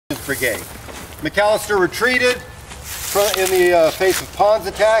brigade. McAllister retreated in the face of Pond's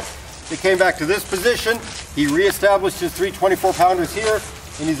attack. They came back to this position. He reestablished his 3 24-pounders here,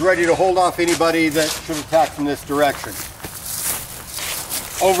 and he's ready to hold off anybody that should attack from this direction.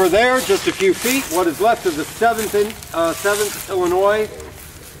 Over there, just a few feet, what is left of the 7th Illinois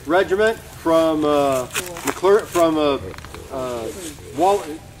Regiment from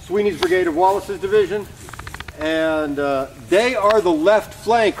Sweeney's Brigade of Wallace's division, and they are the left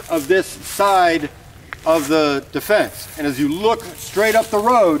flank of this side of the defense. And as you look straight up the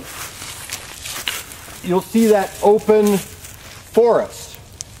road, you'll see that open forest.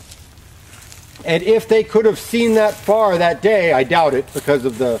 And if they could have seen that far that day, I doubt it because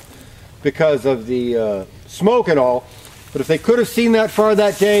of the smoke and all, but if they could have seen that far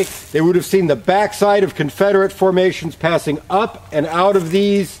that day, they would have seen the backside of Confederate formations passing up and out of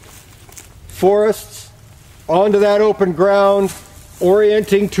these forests onto that open ground,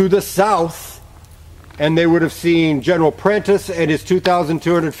 orienting to the south, and they would have seen General Prentiss and his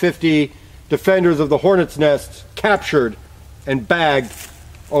 2,250 defenders of the Hornet's Nest captured and bagged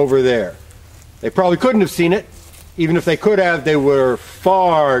over there. They probably couldn't have seen it. Even if they could have, they were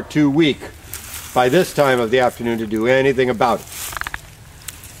far too weak by this time of the afternoon to do anything about it.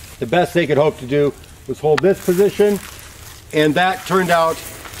 The best they could hope to do was hold this position, and that turned out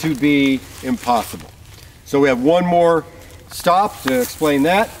to be impossible. So we have one more stop to explain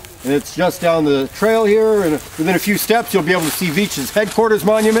that, and it's just down the trail here, and within a few steps you'll be able to see Veatch's headquarters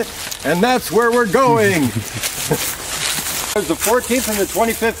monument, and that's where we're going. There's the 14th and the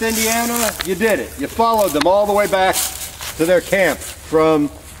 25th Indiana. You did it. You followed them all the way back to their camp from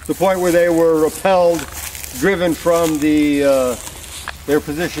the point where they were repelled, driven from their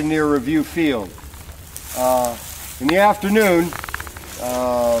position near Review Field. In the afternoon,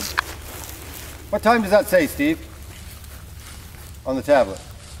 what time does that say, Steve, on the tablet?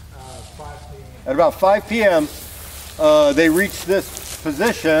 5 p.m. At about 5 p.m., they reached this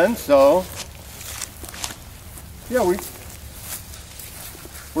position, so yeah,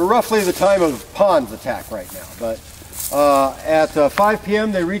 we're roughly the time of Pond's attack right now, but at 5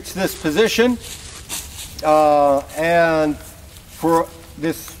 p.m. they reached this position, and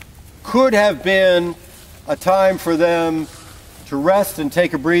this could have been a time for them to rest and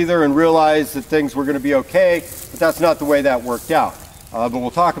take a breather and realize that things were going to be okay, but that's not the way that worked out. But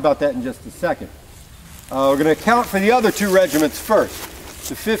we'll talk about that in just a second. We're going to account for the other 2 regiments first.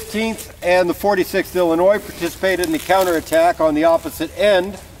 The 15th and the 46th Illinois participated in the counterattack on the opposite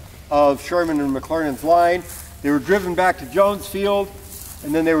end of Sherman and McClernand's line. They were driven back to Jones Field,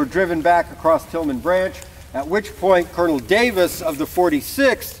 and then they were driven back across Tillman Branch, at which point Colonel Davis of the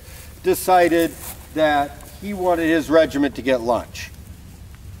 46th decided that he wanted his regiment to get lunch.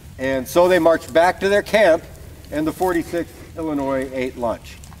 And so they marched back to their camp, and the 46th Illinois ate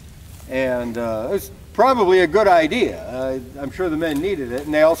lunch. And it was probably a good idea. I'm sure the men needed it,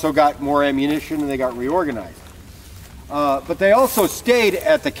 and they also got more ammunition and they got reorganized. But they also stayed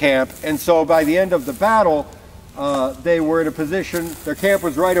at the camp, and so by the end of the battle, they were in a position, their camp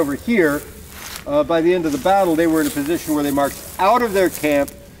was right over here. By the end of the battle, they were in a position where they marched out of their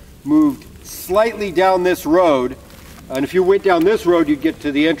camp, moved slightly down this road, and if you went down this road, you'd get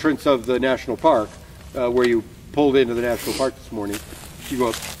to the entrance of the national park, where you pulled into the national park this morning. You go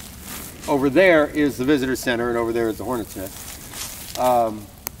up. Over there is the visitor center, and over there is the Hornet's Nest.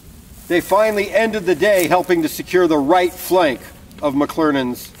 They finally ended the day helping to secure the right flank of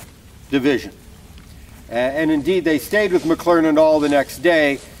McClernand's division. And indeed, they stayed with McClernand all the next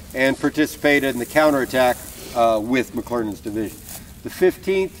day and participated in the counterattack with McClernand's division. The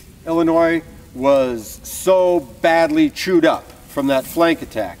 15th Illinois was so badly chewed up from that flank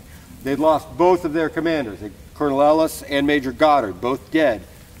attack. They'd lost both of their commanders, Colonel Ellis and Major Goddard, both dead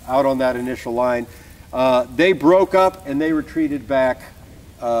out on that initial line. They broke up and they retreated back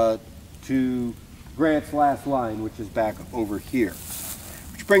to Grant's last line, which is back over here.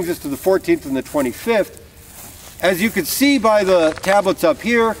 Which brings us to the 14th and the 25th. As you can see by the tablets up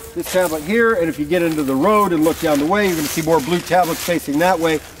here, this tablet here, and if you get into the road and look down the way, you're going to see more blue tablets facing that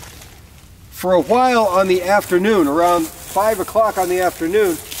way. For a while on the afternoon, around 5 o'clock on the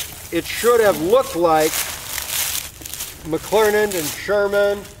afternoon, it should have looked like McClernand and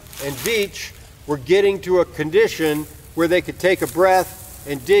Sherman and Veatch were getting to a condition where they could take a breath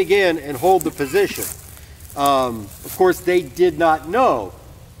and dig in and hold the position. Of course, they did not know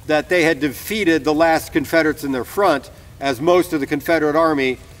that they had defeated the last Confederates in their front, as most of the Confederate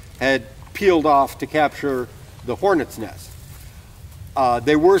Army had peeled off to capture the Hornet's Nest.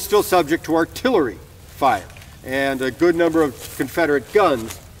 They were still subject to artillery fire, and a good number of Confederate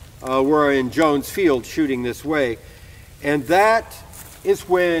guns were in Jones Field shooting this way. And that is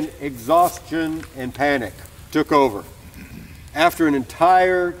when exhaustion and panic took over. After an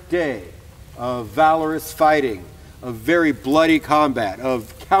entire day of valorous fighting, of very bloody combat,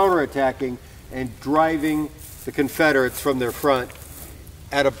 of counterattacking and driving the Confederates from their front,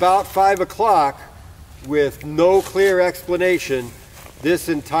 at about 5 o'clock, with no clear explanation, this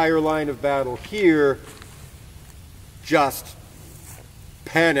entire line of battle here just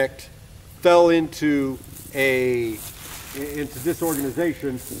panicked, fell into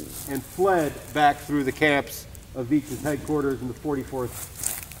disorganization, and fled back through the camps of Veatch's headquarters in the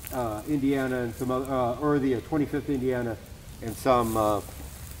 44th Indiana and some other, or the 25th Indiana and some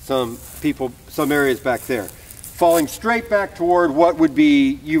areas back there, falling straight back toward what would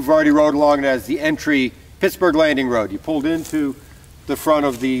be, you've already rode along it as the entry Pittsburgh Landing Road. You pulled into the front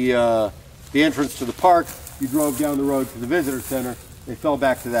of the entrance to the park, you drove down the road to the visitor center, they fell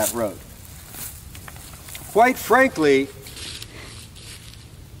back to that road. Quite frankly,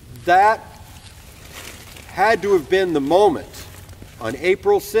 that had to have been the moment on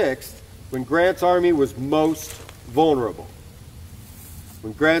April 6th when Grant's army was most vulnerable.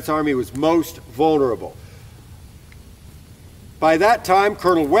 When Grant's army was most vulnerable. By that time,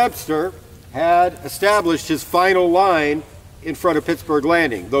 Colonel Webster had established his final line in front of Pittsburgh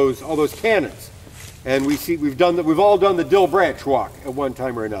Landing, all those cannons. And we've all done the Dill Branch walk at one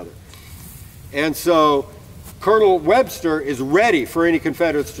time or another. And so Colonel Webster is ready for any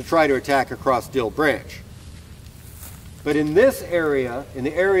Confederates to try to attack across Dill Branch. But in this area, in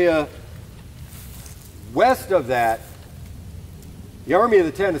the area west of that, the Army of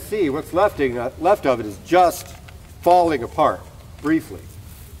the Tennessee, what's left of it is just falling apart, briefly.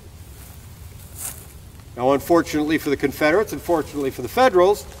 Now, unfortunately for the Confederates, unfortunately for the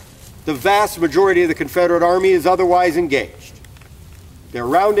Federals, the vast majority of the Confederate Army is otherwise engaged. They're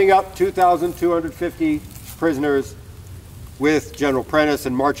rounding up 2,250 prisoners with General Prentiss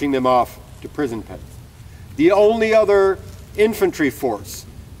and marching them off to prison pens. The only other infantry force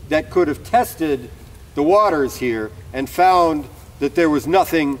that could have tested the waters here and found that there was no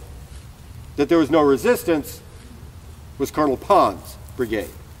resistance was Colonel Pond's brigade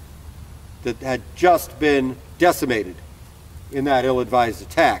that had just been decimated in that ill-advised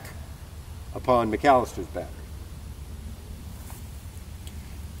attack upon McAllister's battery.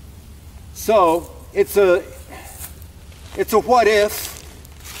 So it's a what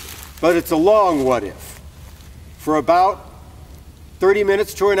if, but it's a long what if. For about 30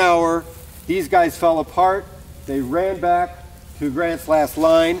 minutes to an hour, these guys fell apart. They ran back to Grant's last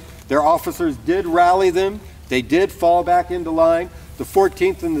line. Their officers did rally them. They did fall back into line. The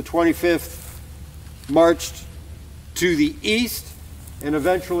 14th and the 25th marched to the east and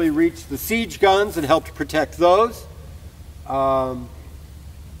eventually reached the siege guns and helped protect those.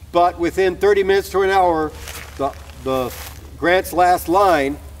 But within 30 minutes to an hour, the Grant's last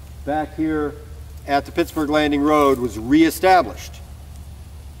line back here at the Pittsburgh Landing Road was reestablished.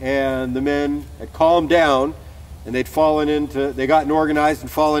 And the men had calmed down and they'd gotten organized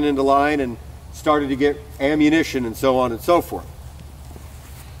and fallen into line and started to get ammunition and so on and so forth.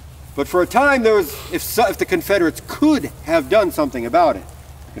 But for a time, if the Confederates could have done something about it,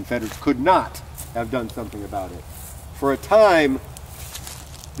 the Confederates could not have done something about it. For a time,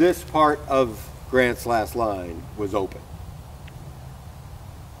 this part of Grant's last line was open.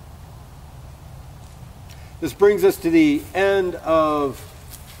 This brings us to the end of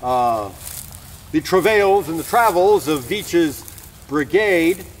the travails and the travels of Veatch's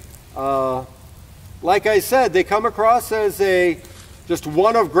brigade. Like I said, they come across as just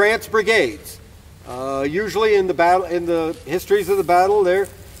one of Grant's brigades. Usually in the histories of the battle,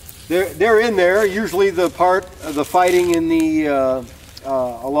 they're in there. Usually the part of the fighting in the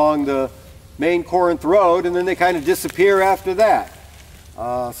along the main Corinth Road, and then they kind of disappear after that.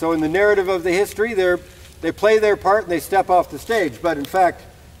 So in the narrative of the history, they play their part and they step off the stage. But in fact,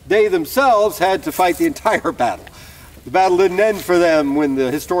 they themselves had to fight the entire battle. The battle didn't end for them when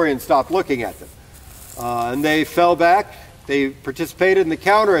the historians stopped looking at them. And they fell back. They participated in the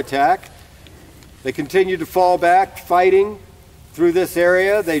counterattack. They continued to fall back, fighting through this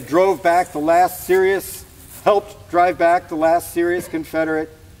area. They helped drive back the last serious Confederate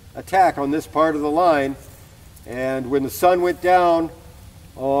attack on this part of the line. And when the sun went down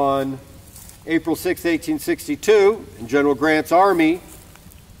on April 6, 1862, and General Grant's army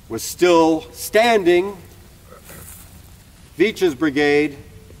was still standing, Veatch's brigade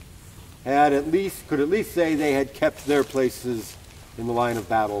could at least say they had kept their places in the line of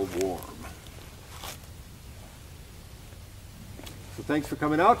battle warm. So thanks for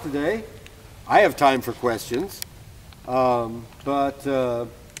coming out today. I have time for questions, but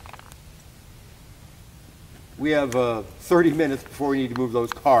We have 30 minutes before we need to move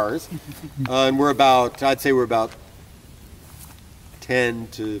those cars. And we're about, I'd say we're about 10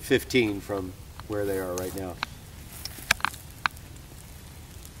 to 15 from where they are right now.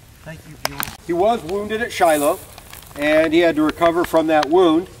 Thank you, Bjorn. He was wounded at Shiloh, and he had to recover from that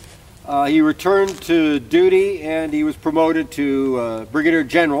wound. He returned to duty, and he was promoted to Brigadier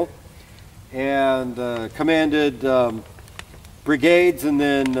General, and commanded brigades, and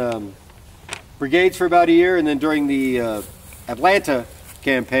then brigades for about a year, and then during the Atlanta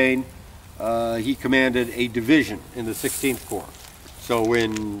campaign, he commanded a division in the 16th Corps. So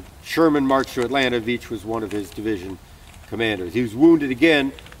when Sherman marched to Atlanta, Veatch was one of his division commanders. He was wounded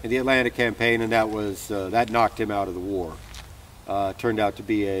again in the Atlanta campaign, and that knocked him out of the war. Turned out to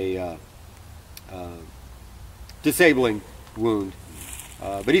be a disabling wound.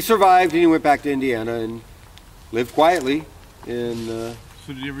 But he survived, and he went back to Indiana and lived quietly in...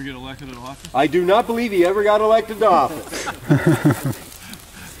 So did he ever get elected to office? I do not believe he ever got elected to office.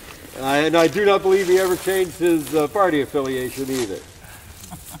 And I do not believe he ever changed his party affiliation either.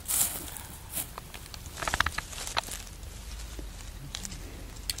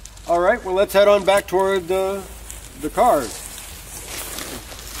 All right, well, let's head on back toward the cars.